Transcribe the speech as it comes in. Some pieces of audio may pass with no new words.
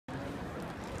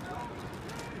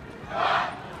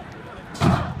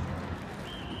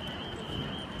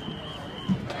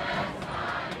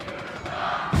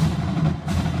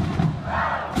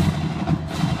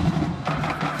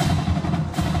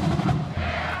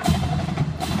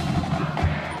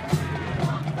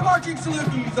Marching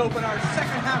Salukis open our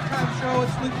second halftime show at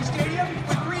Saluki Stadium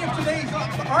with 3 of today's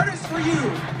artists for you,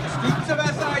 the students of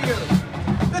SIU.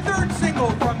 The third single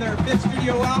from their 5th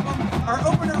studio album, our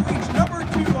opener reached number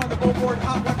 2 on the Billboard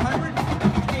Hot 100,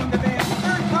 became the band's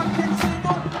 3rd top 10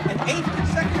 single and 8th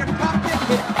consecutive top 10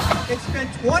 hit. It spent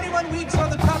 21 weeks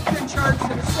on the top 10 charts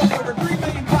and has sold over 3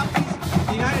 million copies in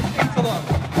the United States alone.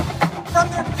 From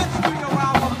their 5th studio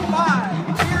album,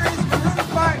 5, here is Maroon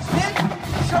 5's hit,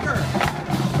 Sugar.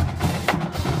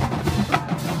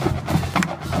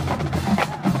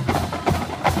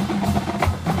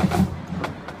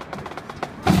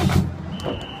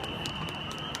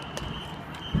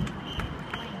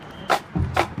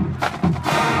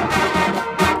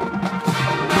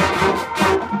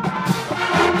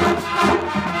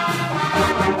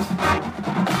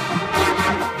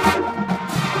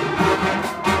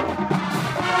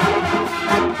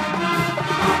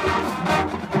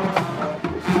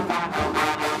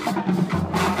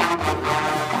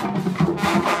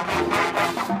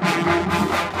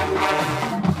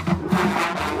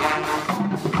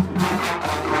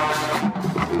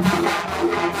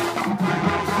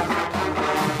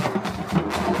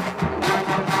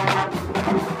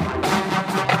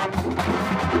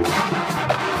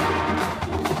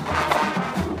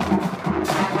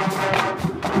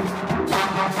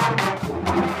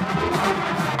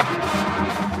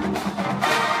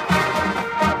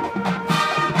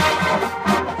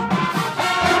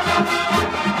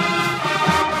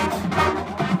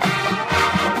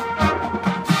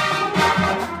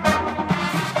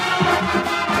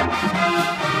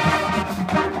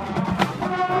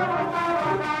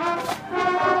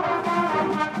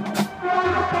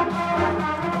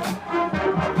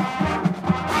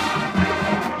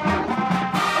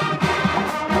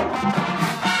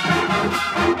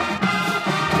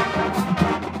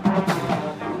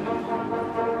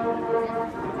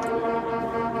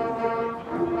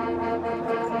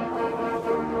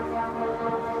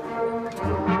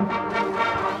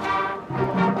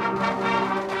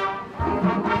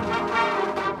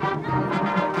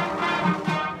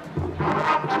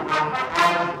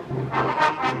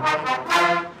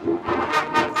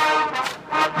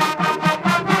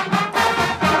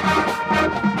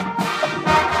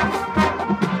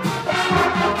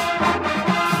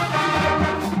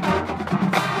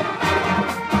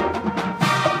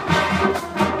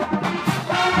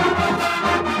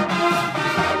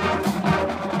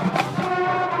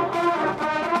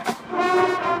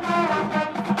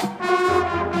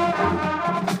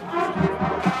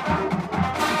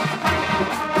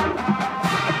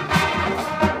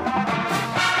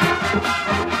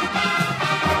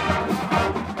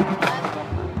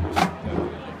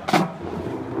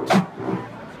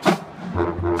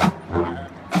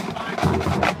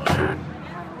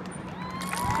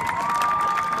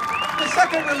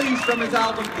 Release from his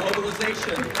album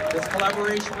Globalization. This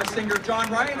collaboration with singer John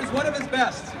Ryan is one of his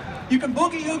best. You can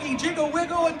boogie oogie, jiggle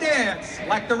wiggle and dance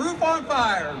like the roof on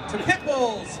fire to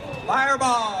Pitbull's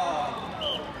Fireball.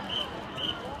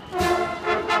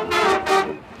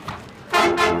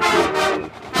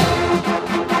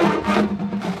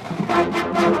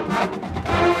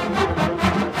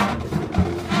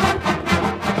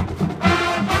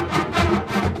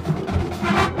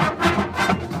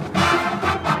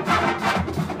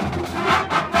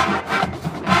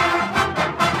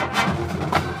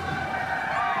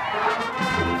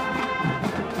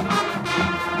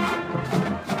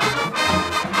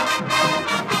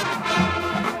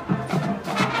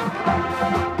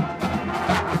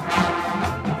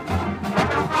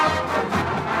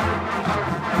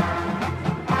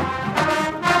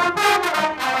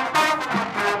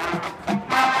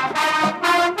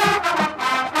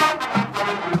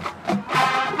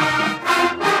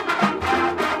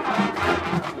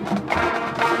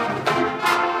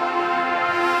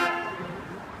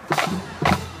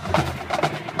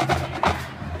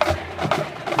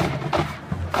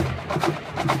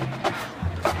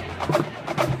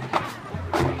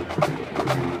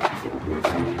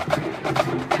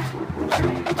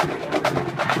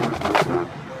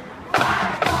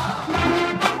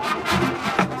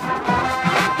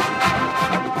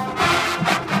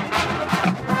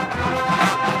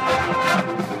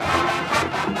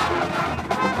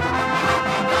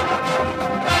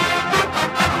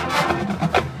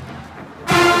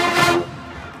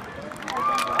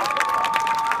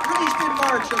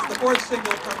 As the 4th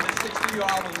single from his 6th studio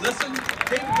album, Listen,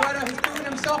 David Guetta has proven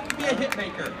himself to be a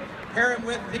hitmaker. Pair him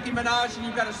with Nicki Minaj and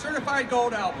you've got a certified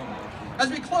gold album. As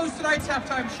we close tonight's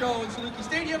halftime show in Saluki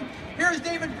Stadium, here's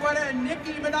David Guetta and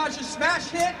Nicki Minaj's smash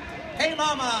hit, Hey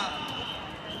Mama.